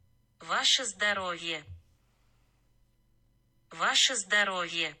Ваше здоровье. Ваше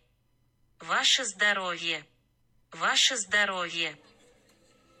здоровье. Ваше здоровье. Ваше здоровье.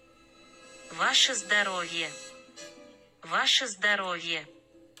 Ваше здоровье. Ваше здоровье.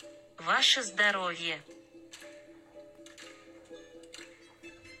 Ваше здоровье.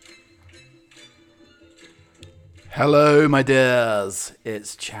 Hello, my dears.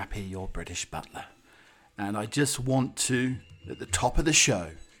 It's Chappie, your British butler. And I just want to, at the top of the show,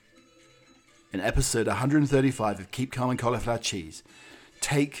 in episode 135 of Keep Calm and Cauliflower Cheese,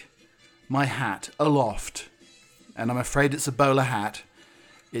 take my hat aloft. And I'm afraid it's a bowler hat.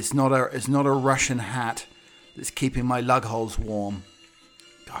 It's not a Russian hat that's keeping my lug holes warm.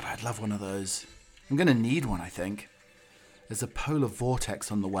 God, I'd love one of those. I'm going to need one, I think. There's a polar vortex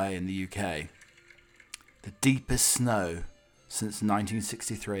on the way in the UK. The deepest snow since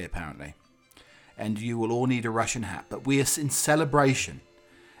 1963, apparently. And you will all need a Russian hat. But we are in celebration.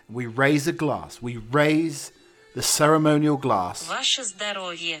 We raise a glass. We raise the ceremonial glass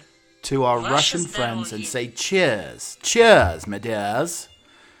to our Russian friends and say cheers. Cheers, my dears.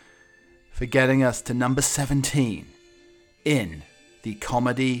 For getting us to number 17 in the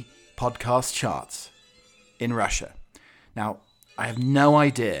comedy podcast charts in Russia. Now, I have no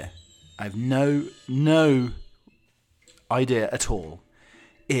idea. I have no idea at all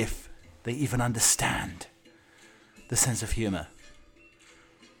if they even understand the sense of humor.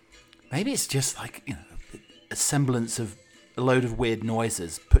 Maybe it's just like, a semblance of a load of weird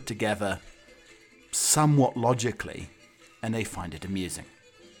noises put together somewhat logically, and they find it amusing.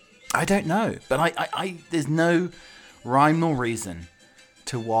 I don't know, but I there's no rhyme nor reason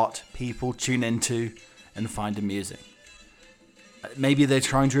to what people tune into and find amusing. Maybe they're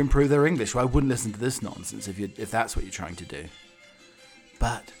trying to improve their English. Well, I wouldn't listen to this nonsense if that's what you're trying to do.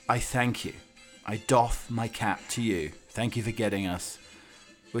 But I thank you. I doff my cap to you. Thank you for getting us.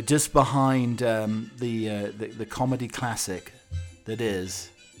 We're just behind the comedy classic that is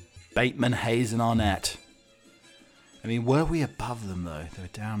Bateman, Hayes and Arnett. I mean, were we above them, though? They were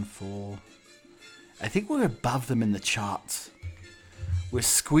down 4. I think we're above them in the charts. We're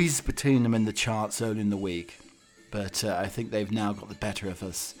squeezed between them in the charts early in the week. But I think they've now got the better of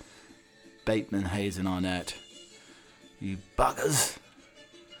us. Bateman, Hayes and Arnett. You buggers.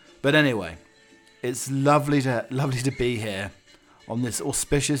 But anyway, it's lovely to be here on this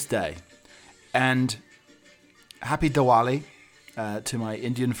auspicious day. And happy Diwali to my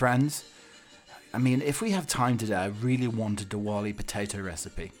Indian friends. I mean, if we have time today, I really want a Diwali potato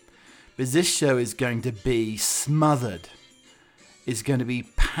recipe. Because this show is going to be smothered. It's going to be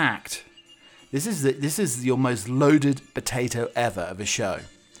packed. This is your most loaded potato ever of a show.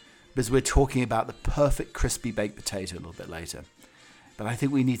 Because we're talking about the perfect crispy baked potato a little bit later. But I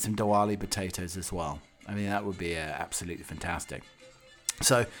think we need some Diwali potatoes as well. I mean, that would be absolutely fantastic.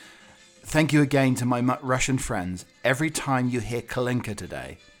 So, thank you again to my Russian friends. Every time you hear Kalinka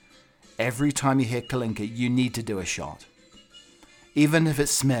today, you need to do a shot. Even if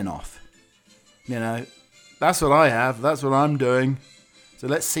it's Smirnoff. That's what I have. That's what I'm doing. So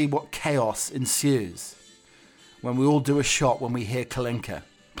let's see what chaos ensues when we all do a shot when we hear Kalinka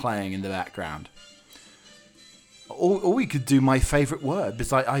playing in the background. Or we could do my favourite word,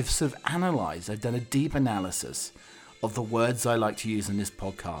 because I've sort of analysed, I've done a deep analysis of the words I like to use in this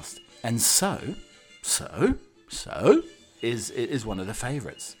podcast. And so is one of the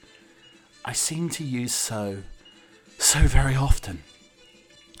favourites. I seem to use so very often.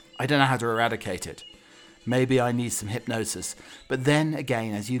 I don't know how to eradicate it. Maybe I need some hypnosis. But then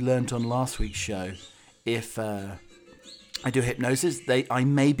again, as you learned on last week's show, if I do hypnosis, I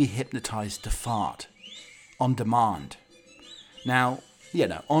may be hypnotized to fart on demand. Now,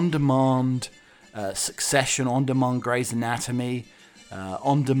 on demand Succession, on demand Grey's Anatomy,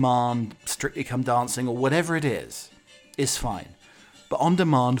 on demand Strictly Come Dancing, or whatever it is fine. But on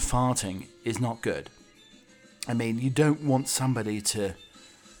demand farting is not good. I mean, you don't want somebody to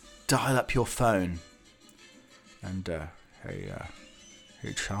dial up your phone and, hey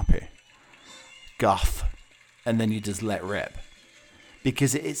Chappie, guff, and then you just let rip,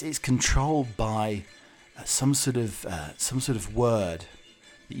 because it's controlled by some sort of word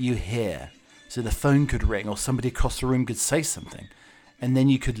that you hear. So the phone could ring, or somebody across the room could say something, and then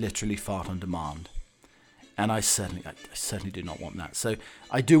you could literally fart on demand. And I certainly do not want that. So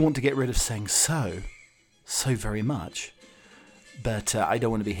I do want to get rid of saying so very much. But I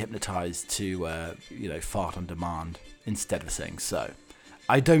don't want to be hypnotized to, fart on demand instead of saying so.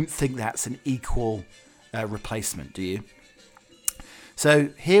 I don't think that's an equal replacement, do you? So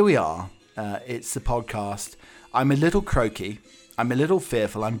here we are. It's the podcast. I'm a little croaky. I'm a little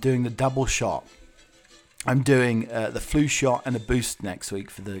fearful. I'm doing the double shot. I'm doing the flu shot and a boost next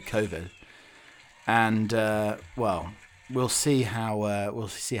week for the COVID, and we'll see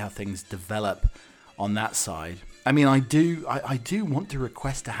how things develop on that side. I mean, I do want to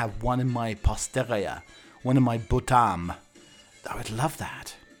request to have one in my posterior, one in my bottom. I would love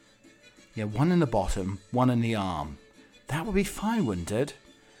that. Yeah, one in the bottom, one in the arm. That would be fine, wouldn't it?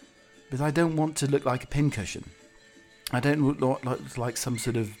 But I don't want to look like a pincushion. I don't look like some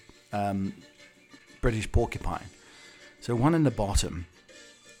sort of British porcupine. So one in the bottom.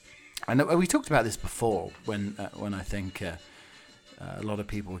 I know we talked about this before when I think a lot of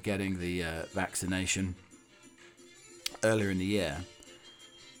people were getting the vaccination earlier in the year.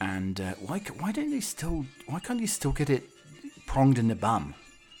 And why can't you still get it pronged in the bum?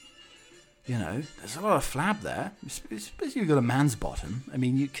 You know, there's a lot of flab there. Especially you've got a man's bottom. I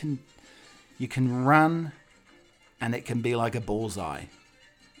mean, you can run, and it can be like a bullseye,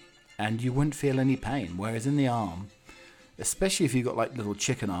 and you wouldn't feel any pain. Whereas in the arm, especially if you've got like little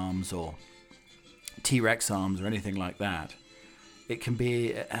chicken arms or T-Rex arms or anything like that, it can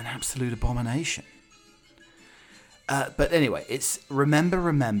be an absolute abomination. But anyway, it's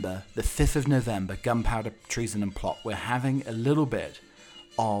remember the 5th of November, Gunpowder, Treason and Plot. We're having a little bit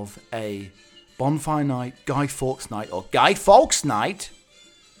of a bonfire night, Guy Fawkes night, or Guy Fawkes night.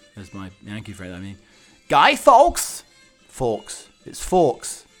 There's my Yankee friend, I mean. Guy Fawkes. Fawkes. It's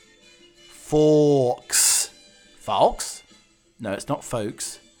Fawkes. Fawkes. Fawkes? No, it's not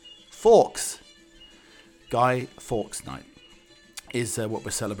folks. Fawkes. Guy Fawkes night is what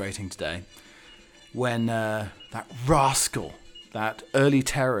we're celebrating today. When that rascal, that early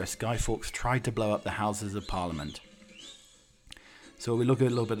terrorist, Guy Fawkes, tried to blow up the Houses of Parliament. So we look at a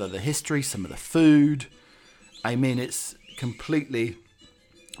little bit of the history, some of the food. I mean, it's completely,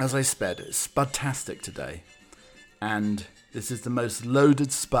 as I said, it's spudtastic today. And this is the most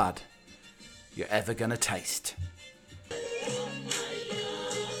loaded spud you're ever going to taste.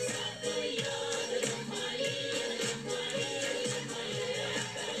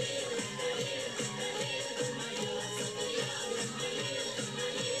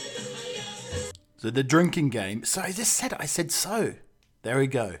 So the drinking game. So I just said it. I said so. There we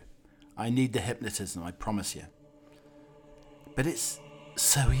go. I need the hypnotism, I promise you. But it's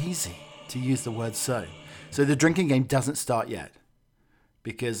so easy to use the word so. So the drinking game doesn't start yet.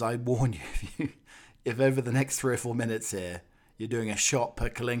 Because I warn you, if over the next 3 or 4 minutes here, you're doing a shot per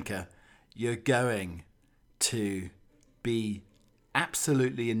Kalinka, you're going to be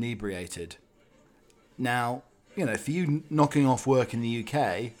absolutely inebriated. Now, you know, for you knocking off work in the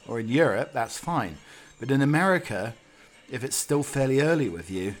UK or in Europe, that's fine. But in America, if it's still fairly early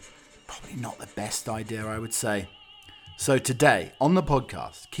with you, probably not the best idea, I would say. So today, on the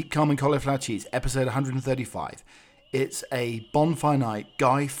podcast, Keep Calm and Cauliflower Cheese, episode 135, it's a Bonfire Night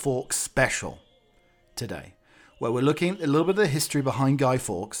Guy Fawkes special today, where we're looking at a little bit of the history behind Guy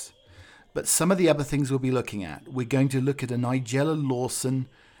Fawkes, but some of the other things we'll be looking at. We're going to look at a Nigella Lawson.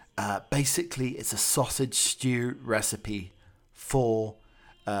 Basically, it's a sausage stew recipe for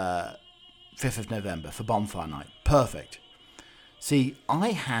 5th of November, for Bonfire Night. Perfect. See, I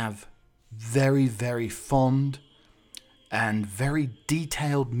have very, very fond and very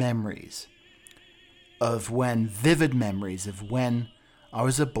detailed memories vivid memories of when I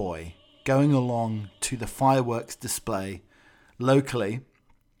was a boy going along to the fireworks display locally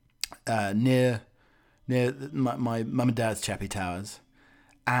near my mum and dad's Chappie Towers.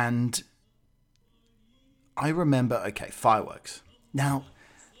 And I remember, fireworks. Now,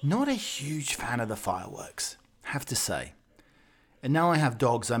 not a huge fan of the fireworks, have to say. And now I have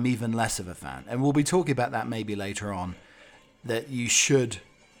dogs, I'm even less of a fan. And we'll be talking about that maybe later on, that you should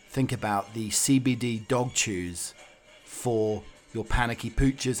think about the CBD dog chews for your panicky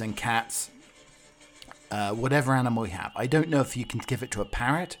pooches and cats, whatever animal you have. I don't know if you can give it to a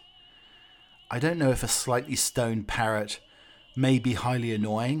parrot. I don't know if a slightly stoned parrot may be highly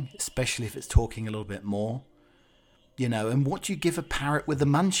annoying, especially if it's talking a little bit more. You know, and what do you give a parrot with the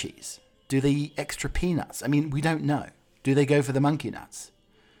munchies? Do they eat extra peanuts? I mean, we don't know. Do they go for the monkey nuts?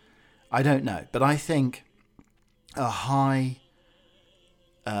 I don't know. But I think a high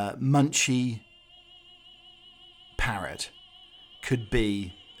munchy parrot could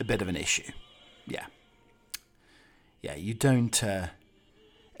be a bit of an issue. Yeah. Yeah, you don't...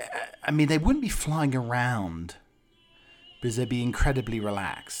 I mean, they wouldn't be flying around because they'd be incredibly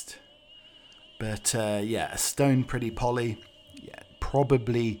relaxed. But, a stone pretty polly,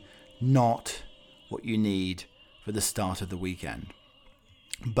 probably not what you need for the start of the weekend.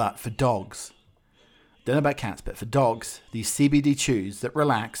 But for dogs, don't know about cats, but for dogs, these CBD chews that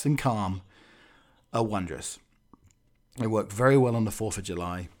relax and calm are wondrous. They work very well on the 4th of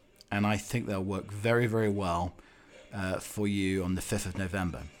July. and I think they'll work very, very well for you on the 5th of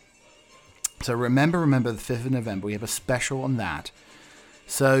November. So remember the 5th of November, we have a special on that.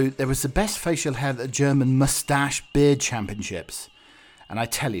 So there was the best facial hair at the German Moustache Beard Championships. And I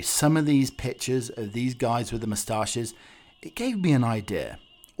tell you, some of these pictures of these guys with the moustaches, it gave me an idea.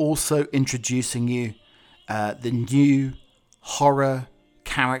 Also introducing you the new horror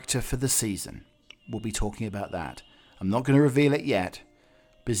character for the season. We'll be talking about that. I'm not going to reveal it yet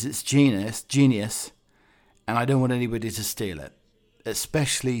because it's genius, and I don't want anybody to steal it,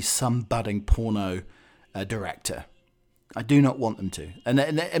 especially some budding porno director. I do not want them to.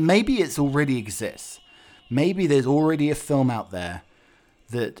 And maybe it already exists. Maybe there's already a film out there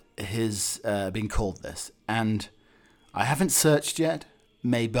that has been called this. And I haven't searched yet.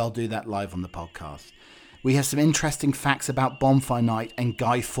 Maybe I'll do that live on the podcast. We have some interesting facts about Bonfire Night and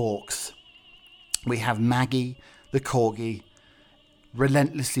Guy Fawkes. We have Maggie, the corgi,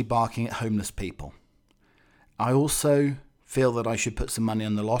 relentlessly barking at homeless people. I also feel that I should put some money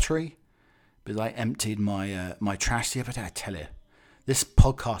on the lottery because I emptied my trash the other day. I tell you, this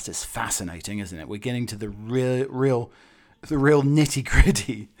podcast is fascinating, isn't it? We're getting to the real nitty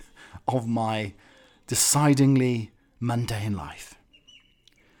gritty of my decidingly mundane life.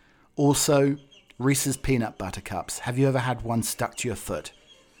 Also, Reese's Peanut Butter Cups. Have you ever had one stuck to your foot?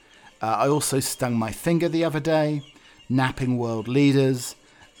 I also stung my finger the other day. Napping world leaders.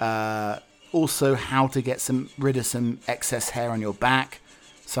 Also, how to get rid of some excess hair on your back.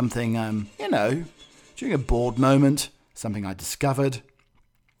 Something, during a bored moment. Something I discovered.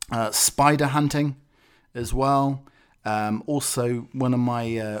 Spider hunting as well. Also, one of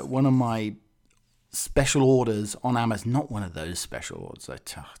my special orders on Amazon. Not one of those special orders.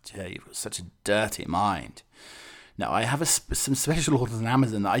 You've got such a dirty mind. No, I have some special orders on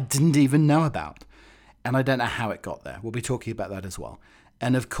Amazon that I didn't even know about. And I don't know how it got there. We'll be talking about that as well.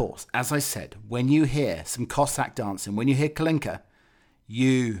 And of course, as I said, when you hear some Cossack dancing, when you hear Kalinka,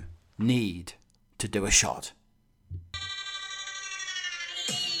 you need to do a shot.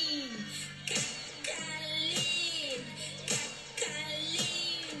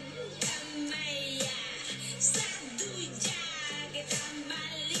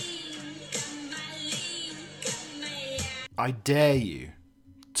 I dare you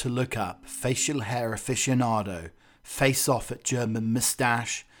to look up facial hair aficionado face-off at German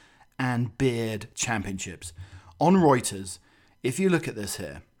moustache and beard championships. On Reuters, if you look at this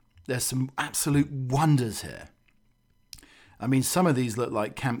here, there's some absolute wonders here. I mean, some of these look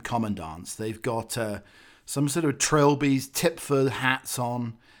like camp commandants. They've got some sort of trilbies, tip-fur hats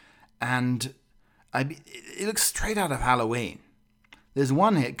on, and it looks straight out of Halloween. There's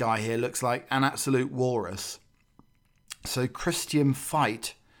one guy here looks like an absolute walrus. So Christian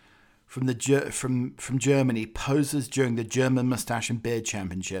Veit from Germany poses during the German Moustache and Beard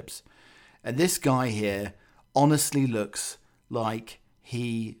Championships. And this guy here honestly looks like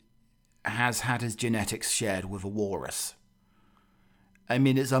he has had his genetics shared with a walrus. I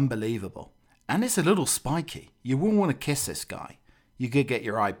mean, it's unbelievable. And it's a little spiky. You wouldn't want to kiss this guy. You could get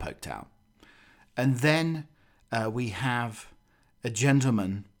your eye poked out. And then we have a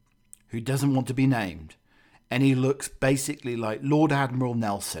gentleman who doesn't want to be named. And he looks basically like Lord Admiral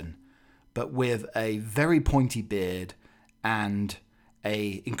Nelson, but with a very pointy beard and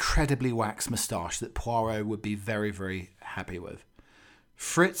a incredibly waxed moustache that Poirot would be very, very happy with.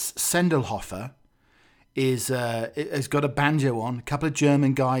 Fritz Sendelhofer has got a banjo on, a couple of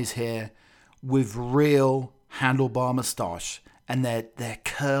German guys here with real handlebar moustache, and they're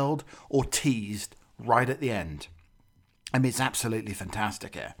curled or teased right at the end. I mean, it's absolutely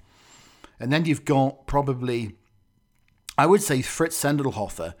fantastic here. And then you've got probably, I would say Fritz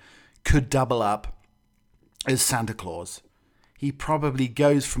Sendelhofer could double up as Santa Claus. He probably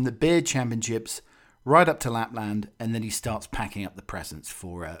goes from the beard championships right up to Lapland, and then he starts packing up the presents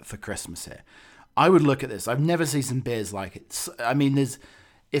for Christmas here. I would look at this. I've never seen some beards like it. I mean,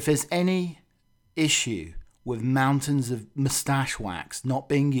 if there's any issue with mountains of moustache wax not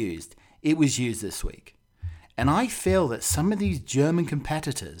being used, it was used this week. And I feel that some of these German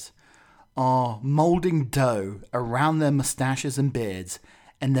competitors are molding dough around their moustaches and beards,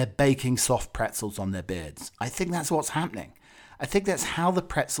 and they're baking soft pretzels on their beards. I think that's what's happening. I think that's how the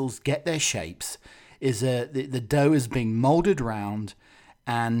pretzels get their shapes, is the dough is being molded round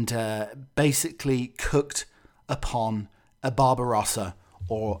and basically cooked upon a Barbarossa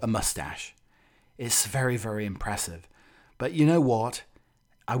or a moustache. It's very, very impressive. But you know what?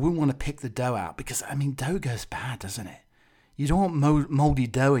 I wouldn't want to pick the dough out because, I mean, dough goes bad, doesn't it? You don't want moldy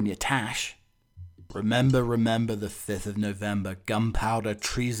dough in your tash. Remember the 5th of November, gunpowder,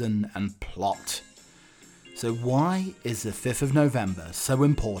 treason and plot. So why is the 5th of November so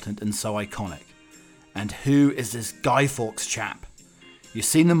important and so iconic? And who is this Guy Fawkes chap? You've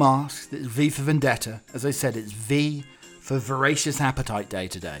seen the mask, it's V for Vendetta. As I said, it's V for Voracious Appetite Day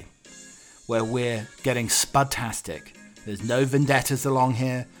today, where we're getting spudtastic. There's no vendettas along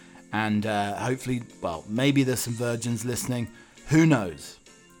here, and hopefully, well, maybe there's some virgins listening. Who knows?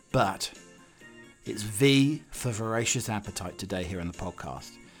 But it's V for Voracious Appetite today here on the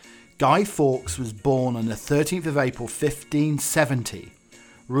podcast. Guy Fawkes was born on the 13th of April 1570.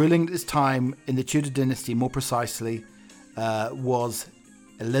 Ruling at this time in the Tudor dynasty, more precisely, was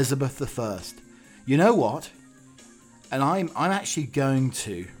Elizabeth I. You know what? And I'm actually going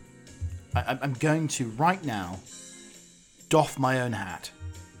to, I'm going to right now doff my own hat.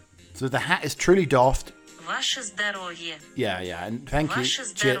 So the hat is truly doffed. Ваше здоровье. Yeah, and thank you. Ваше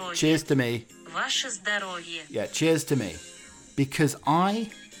здоровье. Cheers to me. Ваше здоровье. Yeah, cheers to me. Because I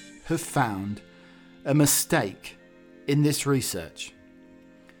have found a mistake in this research.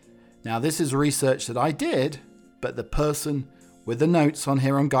 Now, this is research that I did, but the person with the notes on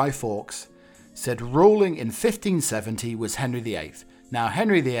here on Guy Fawkes said ruling in 1570 was Henry VIII. Now,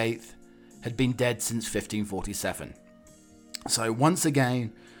 Henry VIII had been dead since 1547. So once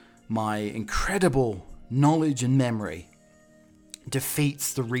again, my incredible knowledge and memory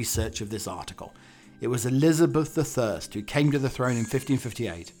defeats the research of this article. It was Elizabeth I who came to the throne in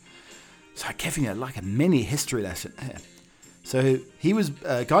 1558. So I'm giving you like a mini history lesson here. So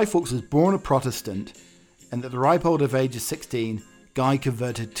Guy Fawkes was born a Protestant, and at the ripe old age of 16, Guy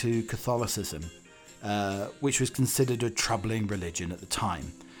converted to Catholicism, which was considered a troubling religion at the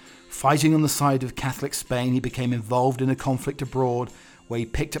time. Fighting on the side of Catholic Spain, he became involved in a conflict abroad where he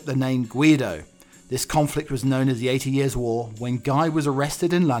picked up the name Guido. This conflict was known as the 80 Years' War. When Guy was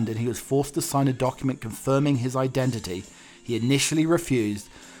arrested in London, he was forced to sign a document confirming his identity. He initially refused,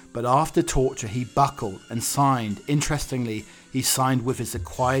 but after torture he buckled and signed. Interestingly, he signed with his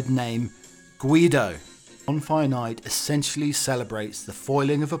acquired name, Guido. Bonfire Night essentially celebrates the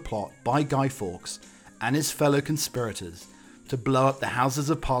foiling of a plot by Guy Fawkes and his fellow conspirators to blow up the Houses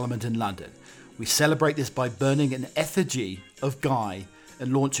of Parliament in London. We celebrate this by burning an effigy of Guy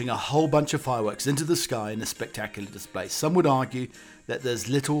and launching a whole bunch of fireworks into the sky in a spectacular display. Some would argue that there's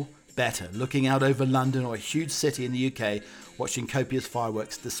little better looking out over London or a huge city in the UK, watching copious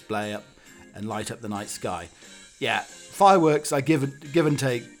fireworks display up and light up the night sky. Yeah, fireworks, I give and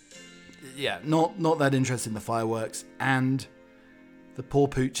take. Yeah, not that interested in the fireworks. And the poor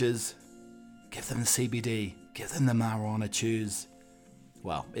poochers, give them the CBD, give them the marijuana chews.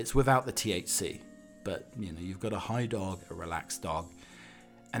 Well, it's without the THC, but you've got a high dog, a relaxed dog,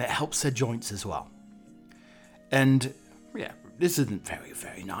 and it helps their joints as well. And yeah, this isn't very,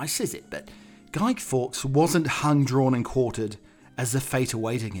 very nice, is it? But Guy Fawkes wasn't hung, drawn and quartered as the fate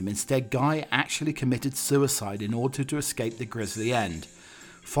awaiting him. Instead, Guy actually committed suicide in order to escape the grisly end.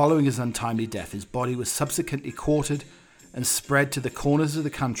 Following his untimely death, his body was subsequently quartered and spread to the corners of the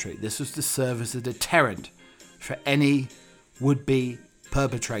country. This was to serve as a deterrent for any would-be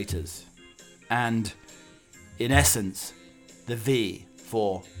perpetrators. And, in essence, the V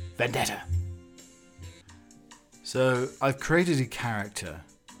for Vendetta. So, I've created a character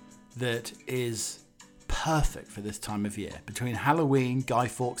that is perfect for this time of year. Between Halloween, Guy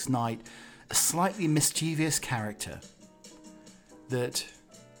Fawkes Night, a slightly mischievous character that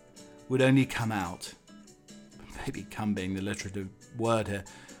would only come out, maybe come being the literative word here,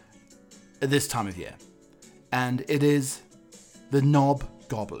 at this time of year. And it is the Knob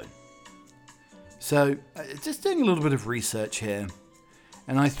Goblin. So, just doing a little bit of research here,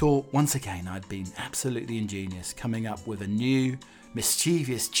 and I thought, once again, I'd been absolutely ingenious, coming up with a new,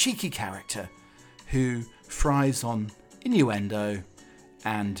 mischievous, cheeky character who thrives on innuendo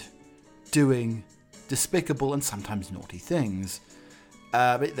and doing despicable and sometimes naughty things.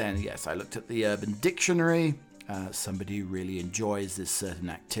 But then, yes, I looked at the Urban Dictionary. Somebody who really enjoys this certain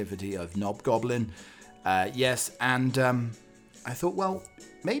activity of Knob Goblin. Yes, and I thought, well,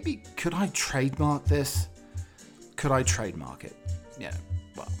 maybe could I trademark this? Could I trademark it? Yeah,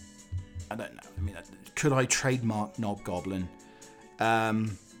 well, I don't know. I mean, could I trademark Knob Goblin?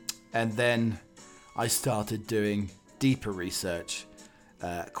 And then I started doing deeper research,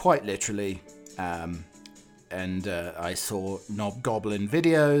 quite literally. And I saw Knob Goblin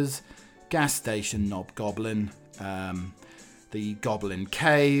videos, gas station Knob Goblin, the Goblin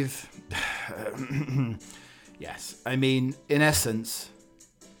Cave. Yes, I mean, in essence,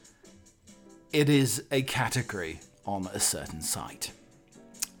 it is a category on a certain site.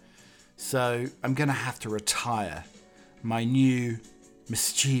 So I'm going to have to retire my new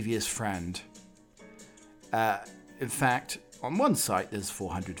mischievous friend. In fact, on one site there's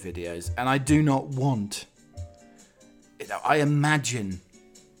 400 videos, and I do not want I imagine,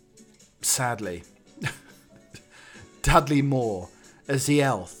 sadly, Dudley Moore as the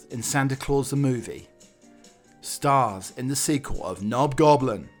elf in Santa Claus the movie stars in the sequel of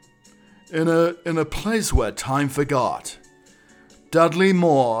Nobgoblin. In a place where time forgot, Dudley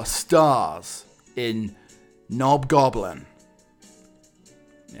Moore stars in Nobgoblin.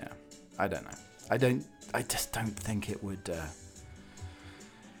 Yeah, I don't know. I just don't think it would.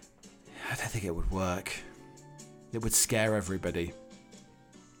 I don't think it would work. It would scare everybody.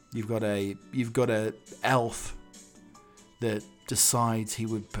 You've got a elf that decides he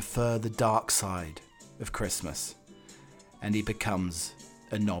would prefer the dark side of Christmas, and he becomes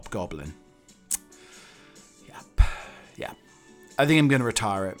a Nobgoblin. Yeah. I think I'm going to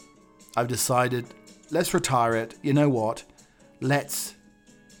retire it. I've decided, let's retire it. You know what? Let's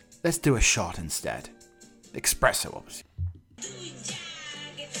do a shot instead. Espresso, obviously.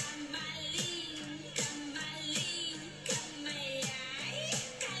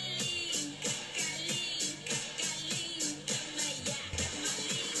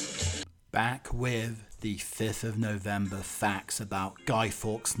 Back with the 5th of November facts about Guy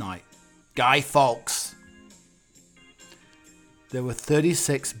Fawkes Night. Guy Fawkes! There were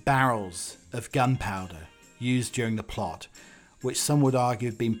 36 barrels of gunpowder used during the plot, which some would argue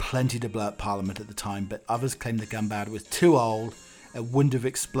had been plenty to blow up Parliament at the time, but others claimed the gunpowder was too old and wouldn't have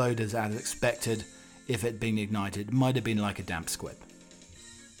exploded as expected if it had been ignited. It might have been like a damp squib.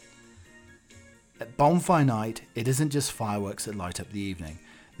 At Bonfire Night, it isn't just fireworks that light up the evening.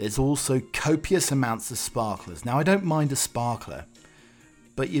 There's also copious amounts of sparklers. Now, I don't mind a sparkler,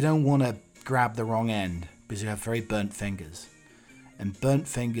 but you don't want to grab the wrong end because you have very burnt fingers. And burnt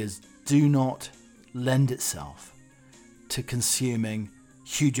fingers do not lend itself to consuming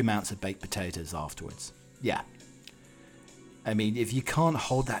huge amounts of baked potatoes afterwards. Yeah. I mean, if you can't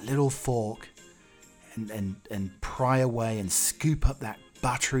hold that little fork and pry away and scoop up that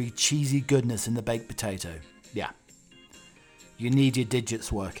buttery, cheesy goodness in the baked potato, yeah. You need your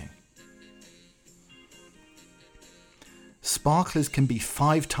digits working. Sparklers can be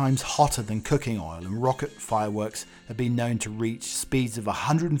 5 times hotter than cooking oil, and rocket fireworks have been known to reach speeds of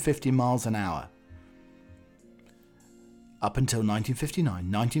 150 miles an hour. Up until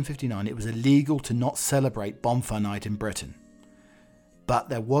 1959, it was illegal to not celebrate Bonfire Night in Britain. But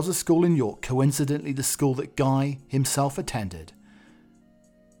there was a school in York, coincidentally the school that Guy himself attended,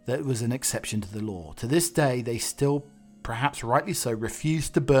 that was an exception to the law. To this day, they still, perhaps rightly so, refuse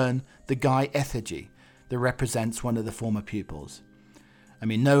to burn the Guy effigy that represents one of the former pupils. I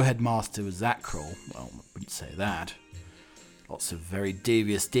mean, no headmaster was that cruel. Well, I wouldn't say that. Lots of very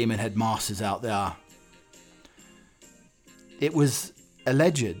devious demon headmasters out there. It was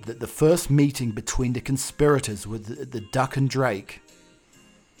alleged that the first meeting between the conspirators with the Duck and Drake.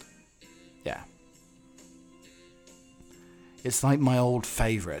 Yeah. It's like my old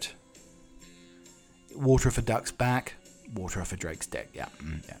favourite. Water off a duck's back, water off a Drake's dick. Yeah.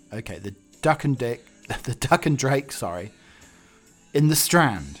 Okay, the Duck and Drake, in the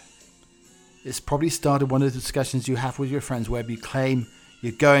Strand. It's probably started one of the discussions you have with your friends where you claim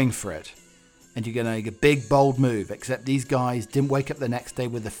you're going for it and you're going to make a big, bold move, except these guys didn't wake up the next day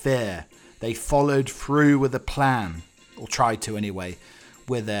with a fear. They followed through with a plan, or tried to anyway,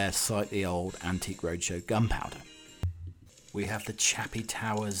 with their slightly old antique roadshow gunpowder. We have the Chappie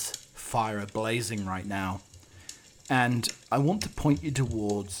Towers fire blazing right now. And I want to point you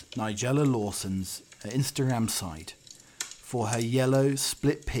towards Nigella Lawson's Instagram site for her yellow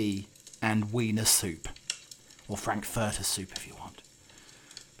split pea and wiener soup. Or frankfurter soup if you want.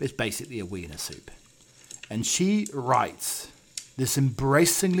 But it's basically a wiener soup. And she writes, "This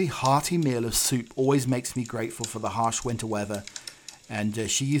embracingly hearty meal of soup always makes me grateful for the harsh winter weather." And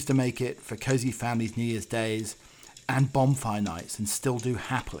she used to make it for cozy families' New Year's days and bonfire nights, and still do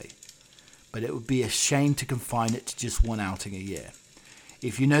happily. But it would be a shame to confine it to just one outing a year.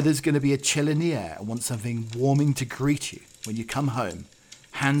 If you know there's going to be a chill in the air and want something warming to greet you when you come home,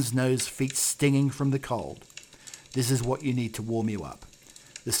 hands, nose, feet stinging from the cold, this is what you need to warm you up.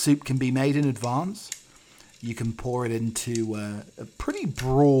 The soup can be made in advance. You can pour it into a pretty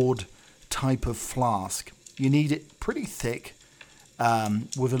broad type of flask. You need it pretty thick,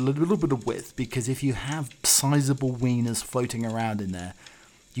 with a little bit of width, because if you have sizable wieners floating around in there,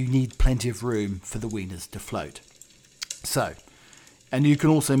 you need plenty of room for the wieners to float. So, and you can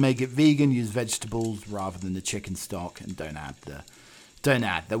also make it vegan, use vegetables rather than the chicken stock, and don't add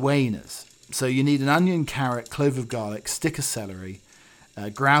the wieners. So you need an onion, carrot, clove of garlic, stick of celery,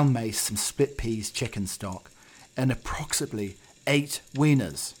 ground mace, some split peas, chicken stock, and approximately 8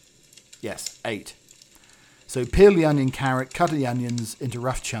 wieners. Yes, 8. So peel the onion, carrot, cut the onions into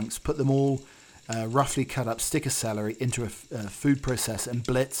rough chunks, put them all roughly cut up stick of celery into a food processor and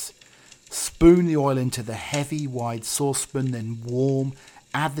blitz. Spoon the oil into the heavy, wide saucepan, then warm.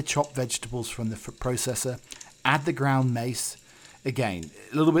 Add the chopped vegetables from the processor. Add the ground mace. Again,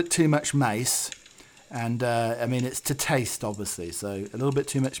 a little bit too much mace. And, it's to taste, obviously. So a little bit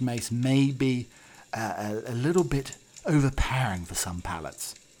too much mace may be a little bit overpowering for some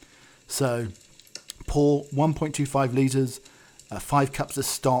palates. So pour 1.25 litres, 5 cups of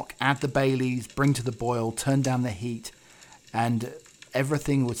stock. Add the bay leaves. Bring to the boil. Turn down the heat. And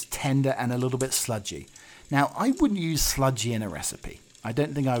everything was tender and a little bit sludgy. Now, I wouldn't use sludgy in a recipe. I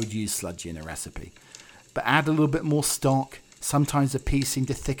don't think I would use sludgy in a recipe. But add a little bit more stock. Sometimes the peas seem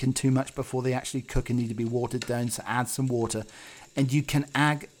to thicken too much before they actually cook and need to be watered down, so add some water. And you can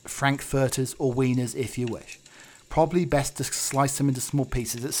add frankfurters or wieners if you wish. Probably best to slice them into small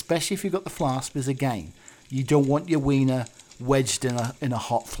pieces, especially if you've got the flask, because again, you don't want your wiener wedged in a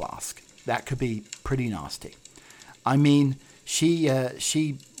hot flask. That could be pretty nasty.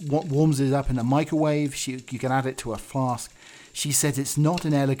 She warms it up in a microwave. You can add it to a flask. She said it's not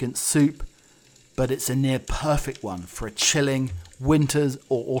an elegant soup, but it's a near perfect one for a chilling winter's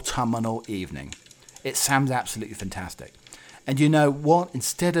or autumnal evening. It sounds absolutely fantastic. And you know what?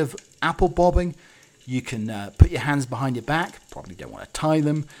 Instead of apple bobbing, you can put your hands behind your back. Probably don't want to tie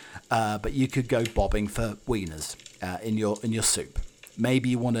them, but you could go bobbing for wieners in your soup. Maybe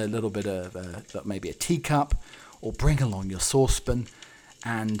you want a little bit of maybe a teacup, or bring along your saucepan,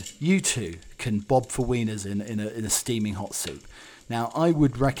 and you too can bob for wieners in a steaming hot soup. Now, I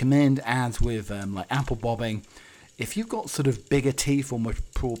would recommend, as with like apple bobbing, if you've got sort of bigger teeth or more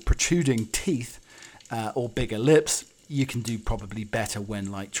protruding teeth or bigger lips, you can do probably better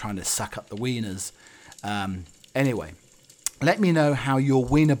when like trying to suck up the wieners. Anyway, let me know how your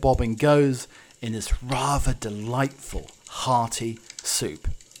wiener bobbing goes in this rather delightful, hearty soup.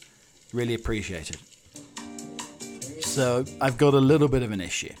 Really appreciate it. So I've got a little bit of an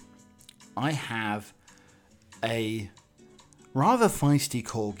issue. I have a rather feisty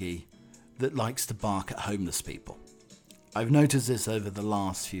corgi that likes to bark at homeless people. I've noticed this over the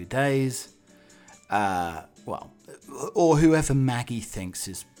last few days. Or whoever Maggie thinks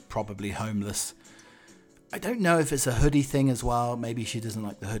is probably homeless. I don't know if it's a hoodie thing as well. Maybe she doesn't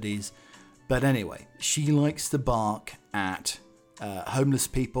like the hoodies. But anyway, she likes to bark at homeless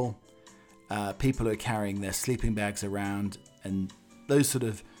people. People who are carrying their sleeping bags around, and those sort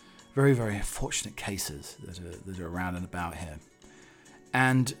of very, very unfortunate cases that are around and about here.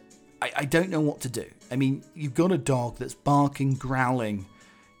 And I don't know what to do. I mean, you've got a dog that's barking, growling,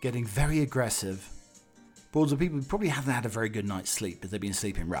 getting very aggressive. But the people probably haven't had a very good night's sleep because they've been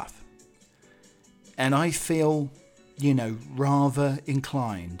sleeping rough. And I feel, rather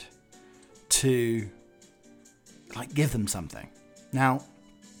inclined to give them something. Now,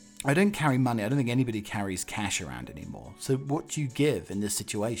 I don't carry money. I don't think anybody carries cash around anymore. So what do you give in this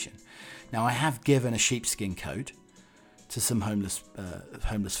situation? Now, I have given a sheepskin coat to some homeless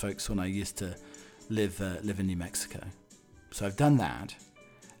folks when I used to live in New Mexico. So I've done that.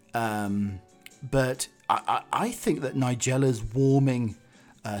 But I think that Nigella's warming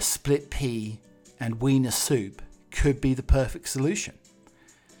split pea and wiener soup could be the perfect solution.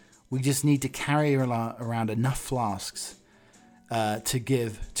 We just need to carry around enough flasks to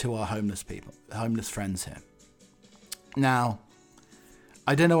give to our homeless friends here. Now,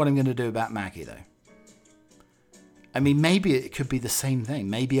 I don't know what I'm going to do about Maggie, though. I mean, maybe it could be the same thing.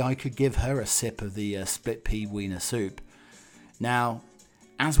 Maybe I could give her a sip of the split pea wiener soup. Now,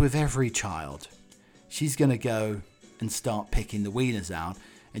 as with every child, she's going to go and start picking the wieners out,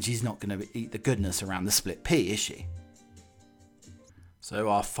 and she's not going to eat the goodness around the split pea, is she? So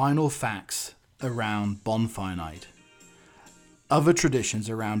our final facts around bonfire night. Other traditions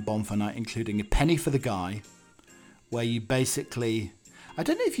around bonfire night, including a penny for the guy, where you basically, I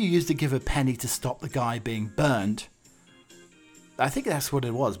don't know if you used to give a penny to stop the guy being burned. I think that's what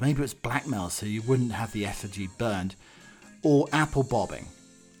it was. Maybe it was blackmail, so you wouldn't have the effigy burned. Or apple bobbing.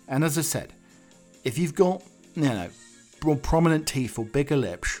 And as I said, if you've got, more prominent teeth or bigger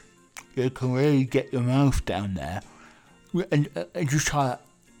lips, you can really get your mouth down there and just try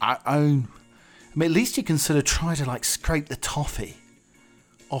to, at least you can sort of try to scrape the toffee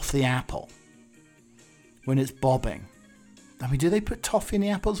off the apple when it's bobbing. I mean, do they put toffee in the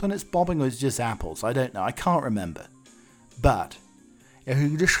apples when it's bobbing, or is it just apples? I don't know. I can't remember. But if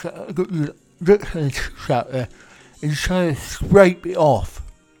you just out there and try to scrape it off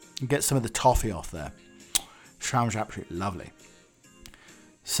and get some of the toffee off there, sounds absolutely lovely.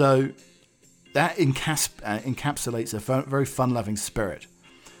 So that encapsulates a very fun-loving spirit.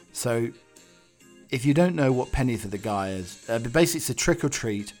 So if you don't know what penny for the guy is, basically it's a trick or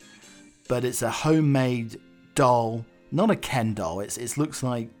treat, but it's a homemade doll, not a Ken doll. It looks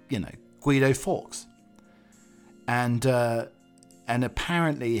like, Guido Fawkes. And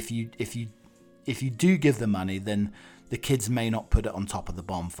apparently if you do give the money, then the kids may not put it on top of the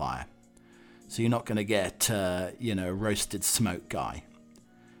bonfire. So you're not going to get a roasted smoke guy.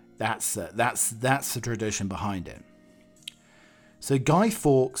 That's the tradition behind it. So Guy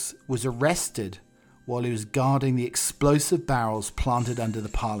Fawkes was arrested while he was guarding the explosive barrels planted under the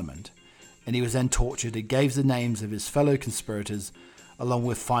Parliament, and he was then tortured. He gave the names of his fellow conspirators, along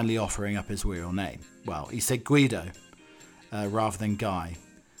with finally offering up his real name. Well, he said Guido rather than Guy.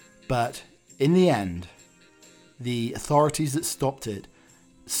 But in the end, the authorities that stopped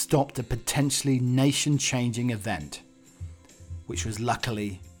a potentially nation-changing event, which was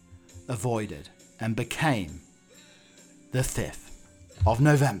luckily avoided and became the 5th of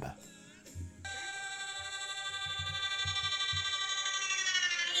November.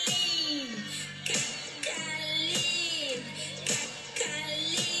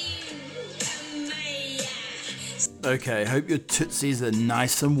 Okay, hope your tootsies are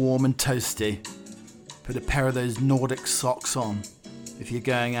nice and warm and toasty. Put a pair of those Nordic socks on if you're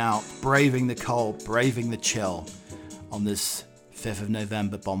going out, braving the cold, braving the chill on this 5th of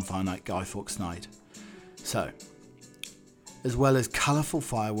November bonfire night, Guy Fawkes night. So, as well as colourful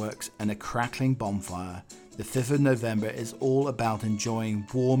fireworks and a crackling bonfire, the 5th of November is all about enjoying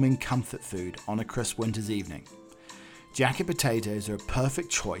warming comfort food on a crisp winter's evening. Jacket potatoes are a perfect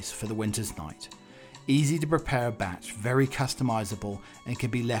choice for the winter's night. Easy to prepare a batch, very customizable, and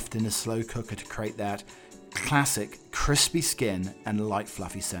can be left in a slow cooker to create that classic crispy skin and light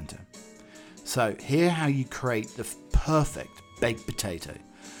fluffy center. So here how you create the perfect baked potato.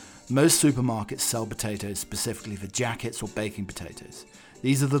 Most supermarkets sell potatoes specifically for jackets or baking potatoes.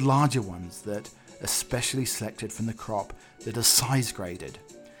 These are the larger ones that are specially selected from the crop that are size graded.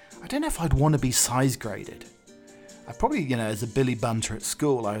 I don't know if I'd want to be size graded. I probably, as a Billy Bunter at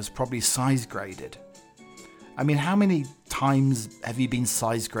school, I was probably size graded. I mean, how many times have you been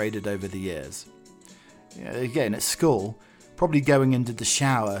size graded over the years? Again, at school, probably going into the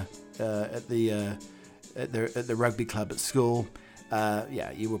shower at the rugby club at school.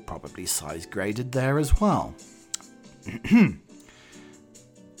 You were probably size graded there as well.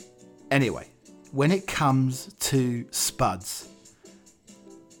 Anyway, when it comes to spuds,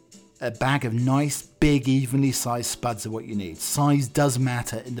 a bag of nice, big, evenly sized spuds are what you need. Size does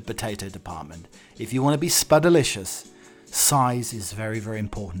matter in the potato department. If you want to be spudalicious, size is very, very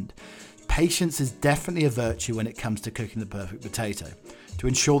important. Patience is definitely a virtue when it comes to cooking the perfect potato. To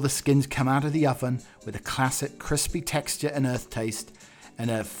ensure the skins come out of the oven with a classic crispy texture and earth taste, and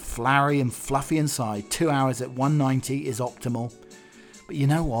a floury and fluffy inside, 2 hours at 190 is optimal. But you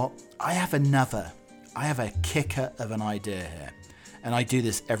know what? I have a kicker of an idea here. And I do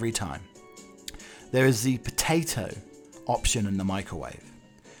this every time. There is the potato option in the microwave.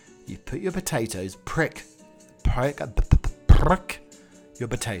 You put your potatoes, prick your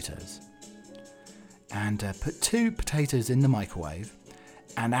potatoes, and put 2 potatoes in the microwave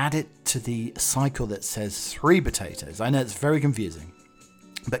and add it to the cycle that says 3 potatoes. I know it's very confusing,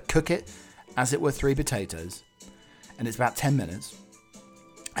 but cook it as it were 3 potatoes, and it's about 10 minutes,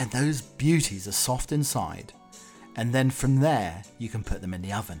 and those beauties are soft inside. And then from there, you can put them in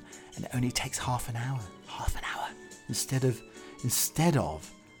the oven, and it only takes half an hour, instead of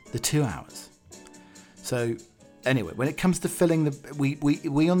the 2 hours. So anyway, when it comes to filling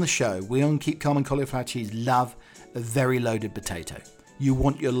we on the show, we on Keep Calm and Cauliflower Cheese love a very loaded potato. You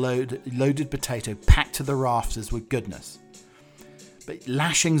want your loaded potato packed to the rafters with goodness. But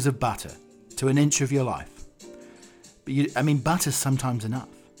lashings of butter to an inch of your life. But butter's sometimes enough.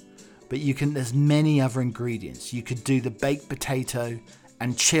 But there's many other ingredients. You could do the baked potato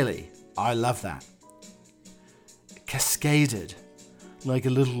and chili. I love that. Cascaded like a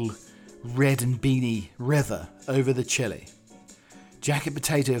little red and beany river over the chili. Jacket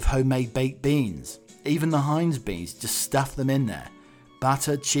potato of homemade baked beans. Even the Heinz beans, just stuff them in there.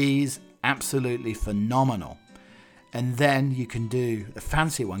 Butter, cheese, absolutely phenomenal. And then you can do a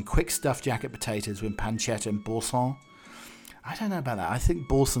fancy one, quick stuffed jacket potatoes with pancetta and boursin. I don't know about that. I think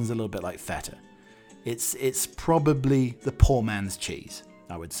boursin's a little bit like feta. It's probably the poor man's cheese,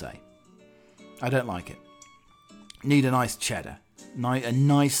 I would say. I don't like it. Need a nice cheddar. A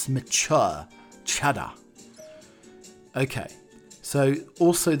nice mature cheddar. Okay. So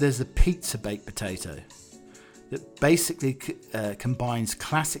also there's a pizza baked potato that basically combines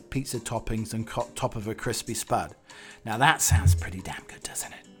classic pizza toppings on top of a crispy spud. Now that sounds pretty damn good,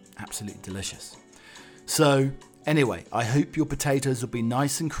 doesn't it? Absolutely delicious. So anyway, I hope your potatoes will be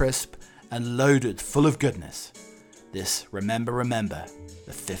nice and crisp and loaded full of goodness. this remember,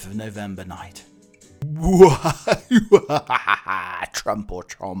 the 5th of November night. Trump or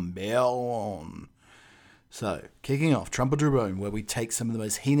trombone. So, kicking off Trump or Trombone, where we take some of the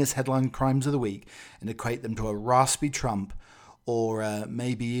most heinous headline crimes of the week and equate them to a raspy trump or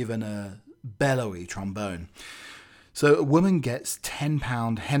maybe even a bellowy trombone. So, a woman gets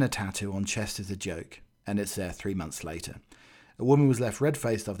 £10 henna tattoo on chest as a joke, and it's there 3 months later. A woman was left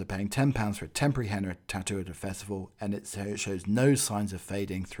red-faced after paying £10 for a temporary henna tattoo at a festival, and it shows no signs of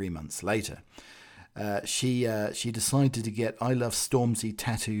fading 3 months later. She decided to get I Love Stormzy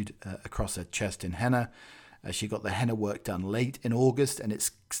tattooed across her chest in henna. She got the henna work done late in August, and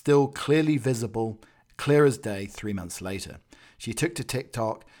it's still clearly visible, clear as day, 3 months later. She took to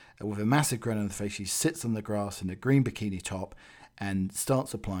TikTok, with a massive grin on her face. She sits on the grass in a green bikini top and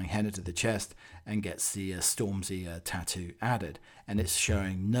starts applying henna to the chest and gets the Stormzy tattoo added. And it's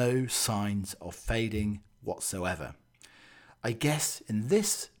showing no signs of fading whatsoever. I guess in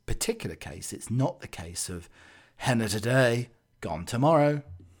this particular case, it's not the case of henna today, gone tomorrow.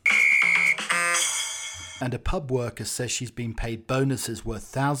 And a pub worker says she's been paid bonuses worth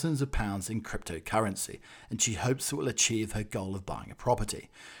thousands of pounds in cryptocurrency, and she hopes it will achieve her goal of buying a property.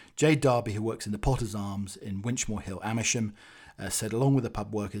 Jade Darby, who works in the Potter's Arms in Winchmore Hill, Amersham, said along with the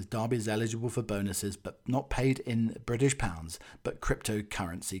pub workers, Darby is eligible for bonuses, but not paid in British pounds, but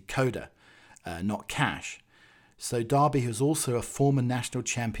cryptocurrency coda, not cash. So Darby, who's also a former national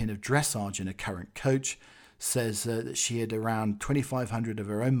champion of dressage and a current coach, says that she had around 2,500 of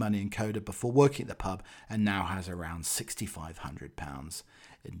her own money in coda before working at the pub and now has around £6,500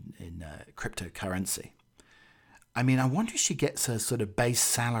 in cryptocurrency. I mean, I wonder if she gets her sort of base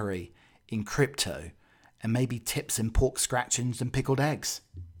salary in crypto and maybe tips in pork scratchings and pickled eggs.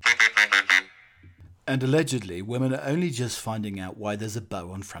 And allegedly, women are only just finding out why there's a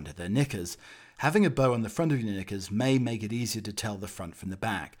bow on front of their knickers. Having a bow on the front of your knickers may make it easier to tell the front from the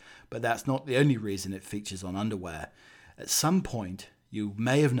back, but that's not the only reason it features on underwear. At some point, you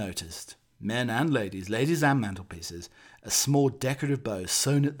may have noticed, men and ladies and mantelpieces, a small decorative bow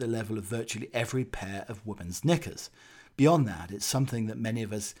sewn at the level of virtually every pair of women's knickers. Beyond that, it's something that many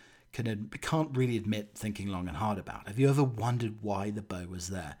of us can't really admit thinking long and hard about. Have you ever wondered why the bow was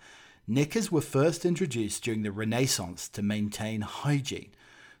there? Knickers were first introduced during the Renaissance to maintain hygiene.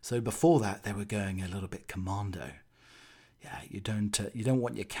 So before that, they were going a little bit commando. Yeah, you don't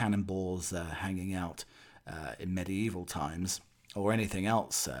want your cannonballs hanging out in medieval times or anything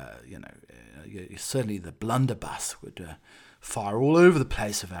else. Certainly the blunderbuss would fire all over the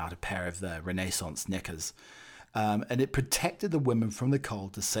place without a pair of the Renaissance knickers. And it protected the women from the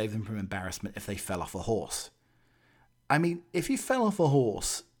cold to save them from embarrassment if they fell off a horse. I mean, if you fell off a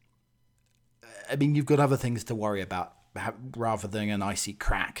horse, you've got other things to worry about rather than an icy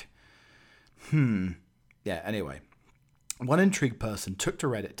crack. Yeah, anyway. One intrigued person took to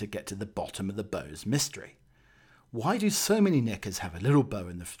Reddit to get to the bottom of the bow's mystery. Why do so many knickers have a little bow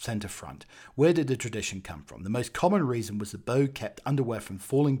in the centre front? Where did the tradition come from? The most common reason was the bow kept underwear from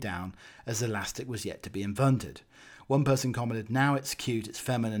falling down as elastic was yet to be invented. One person commented, now it's cute, it's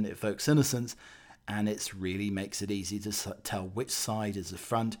feminine, it evokes innocence, and it really makes it easy to tell which side is the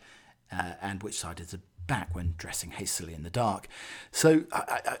front and which side is the back when dressing hastily in the dark. So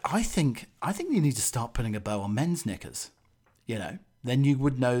I think you need to start putting a bow on men's knickers. Then you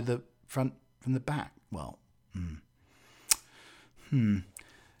would know the front from the back. Well,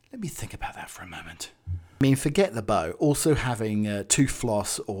 let me think about that for a moment. Forget the bow. Also having tooth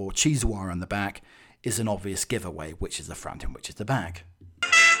floss or cheese wire on the back is an obvious giveaway, which is the front and which is the back.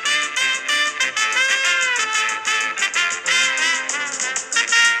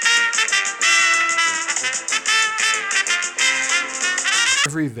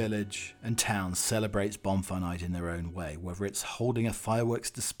 Every village and town celebrates Bonfire Night in their own way, whether it's holding a fireworks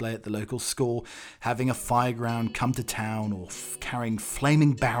display at the local school, having a fireground come to town, or carrying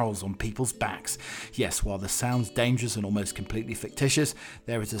flaming barrels on people's backs. Yes, while this sounds dangerous and almost completely fictitious,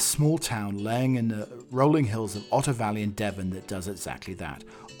 there is a small town laying in the rolling hills of Otter Valley in Devon that does exactly that.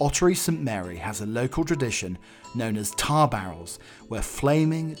 Ottery St Mary has a local tradition known as tar barrels, where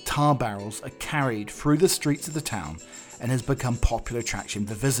flaming tar barrels are carried through the streets of the town and has become popular attraction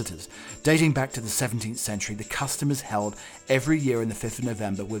for visitors. Dating back to the 17th century, the custom is held every year on the 5th of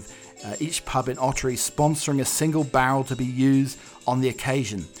November, with each pub in Ottery sponsoring a single barrel to be used on the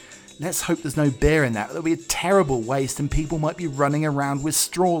occasion. Let's hope there's no beer in that. That'll be a terrible waste and people might be running around with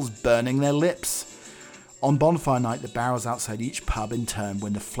straws burning their lips. On Bonfire Night, the barrels outside each pub in turn,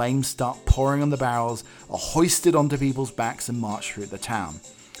 when the flames start pouring on the barrels, are hoisted onto people's backs and marched through the town.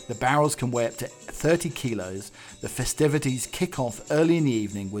 The barrels can weigh up to 30 kilos. The festivities kick off early in the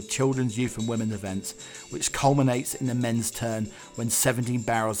evening with children's, youth and women's events, which culminates in the men's turn when 17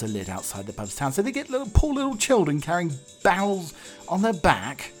 barrels are lit outside the pub's town. So they get poor little children carrying barrels on their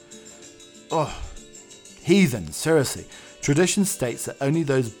back. Oh, heathen, seriously. Tradition states that only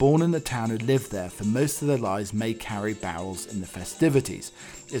those born in the town who lived there for most of their lives may carry barrels in the festivities.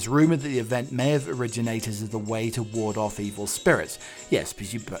 It's rumoured that the event may have originated as a way to ward off evil spirits. Yes,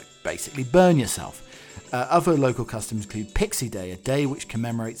 because you basically burn yourself. Other local customs include Pixie Day, a day which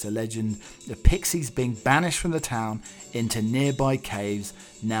commemorates a legend of pixies being banished from the town into nearby caves,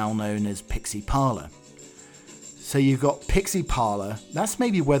 now known as Pixie Parlour. So you've got Pixie Parlour. That's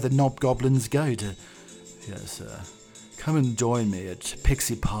maybe where the Knobgoblins go to... Yes, come and join me at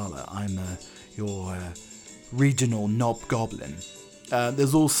Pixie Parlour. I'm your regional Knobgoblin.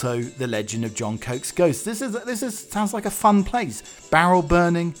 There's also the legend of John Coke's ghost. This sounds like a fun place. Barrel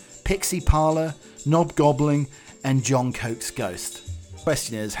burning, Pixie Parlour, Knobgoblin, and John Coke's ghost.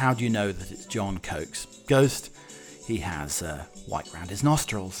 Question is, how do you know that it's John Coke's ghost? He has white round his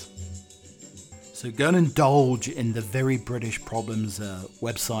nostrils. So go and indulge in the Very British Problems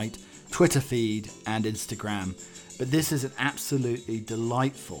website, Twitter feed, and Instagram. But this is an absolutely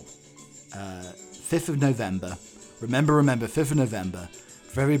delightful 5th of November. Remember, 5th of November.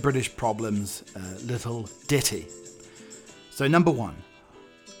 Very British Problems little ditty. So number 1.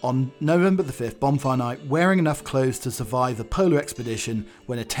 On November the 5th, bonfire night, wearing enough clothes to survive a polar expedition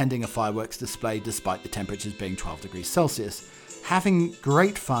when attending a fireworks display despite the temperatures being 12 degrees Celsius. Having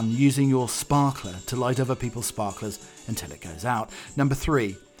great fun using your sparkler to light other people's sparklers until it goes out. Number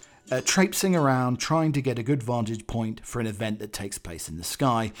 3. Traipsing around trying to get a good vantage point for an event that takes place in the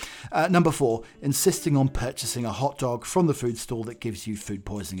sky. Number 4, insisting on purchasing a hot dog from the food stall that gives you food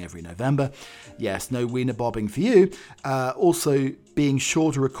poisoning every November. Yes, no wiener bobbing for you. Also, being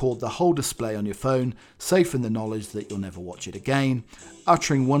sure to record the whole display on your phone, safe in the knowledge that you'll never watch it again.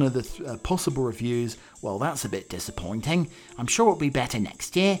 Uttering one of the possible reviews, well, that's a bit disappointing. I'm sure it'll be better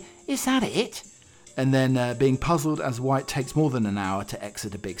next year. Is that it? And then being puzzled as why it takes more than an hour to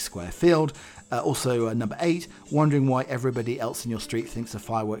exit a big square field. Also, number 8, wondering why everybody else in your street thinks a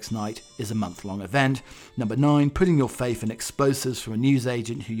fireworks night is a month-long event. Number 9, putting your faith in explosives from a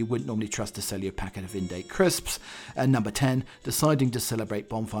newsagent who you wouldn't normally trust to sell you a packet of in-date crisps. And number 10, deciding to celebrate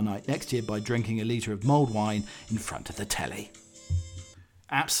bonfire night next year by drinking a litre of mulled wine in front of the telly.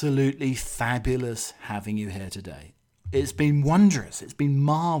 Absolutely fabulous having you here today. It's been wondrous. It's been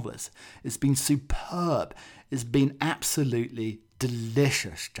marvellous. It's been superb. It's been absolutely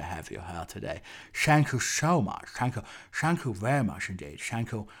delicious to have you here today. Thank you so much. Thank you very much indeed.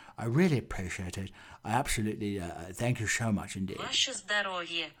 Thank you. I really appreciate it. I absolutely thank you so much indeed. Ваше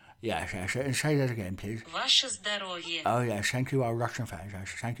здоровье. Yeah, say that again, please. Ваше здоровье. Oh, yes, thank you, our Russian fans.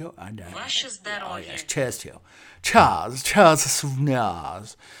 Thank you. And, Ваше здоровье. oh, yes, cheers to you. Cheers.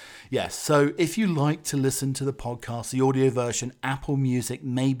 Yes, so if you like to listen to the podcast, the audio version, Apple Music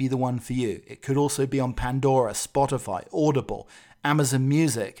may be the one for you. It could also be on Pandora, Spotify, Audible, Amazon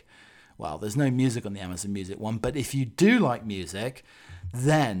Music. Well, there's no music on the Amazon Music one, but if you do like music,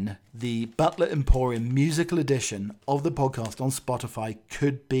 then the Butler Emporium musical edition of the podcast on Spotify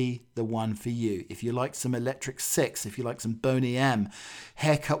could be the one for you. If you like some Electric Six, if you like some Boney M,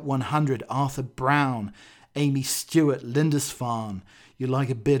 Haircut 100, Arthur Brown, Amy Stewart, Lindisfarne, you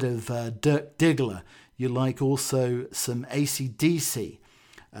like a bit of Dirk Diggler, you like also some AC/DC,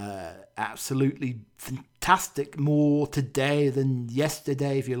 absolutely fantastic, more today than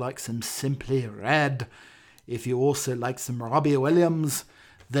yesterday, if you like some Simply Red. If you also like some Robbie Williams,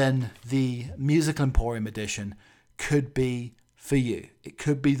 then the Musical Emporium edition could be for you. It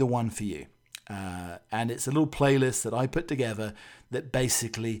could be the one for you. And it's a little playlist that I put together that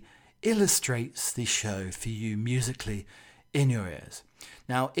basically illustrates the show for you musically in your ears.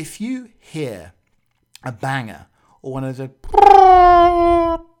 Now, if you hear a banger or one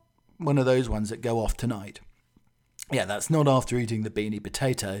of those ones that go off tonight, yeah, that's not after eating the beanie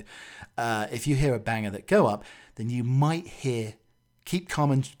potato. If you hear a banger that go up, then you might hear Keep Calm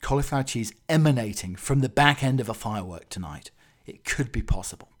and Cauliflower Cheese emanating from the back end of a firework tonight. It could be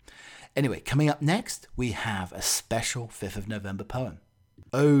possible. Anyway, coming up next, we have a special 5th of November poem.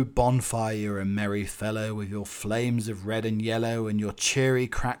 Oh, bonfire, you're a merry fellow, with your flames of red and yellow and your cheery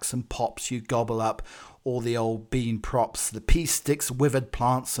cracks and pops you gobble up, all the old bean props, the pea sticks, withered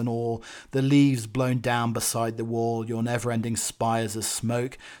plants and all, the leaves blown down beside the wall, your never-ending spires of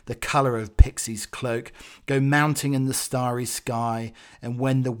smoke, the colour of Pixie's cloak, go mounting in the starry sky, and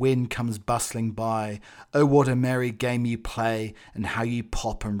when the wind comes bustling by, oh, what a merry game you play, and how you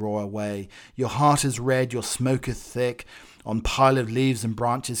pop and roar away. Your heart is red, your smoke is thick, on pile of leaves and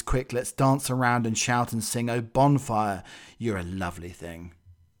branches quick, let's dance around and shout and sing, oh, bonfire, you're a lovely thing.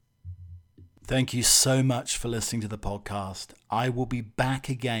 Thank you so much for listening to the podcast. I will be back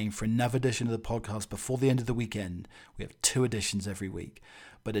again for another edition of the podcast before the end of the weekend. We have 2 editions every week.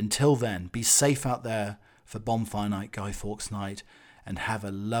 But until then, be safe out there for Bonfire Night, Guy Fawkes Night, and have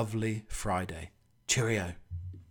a lovely Friday. Cheerio.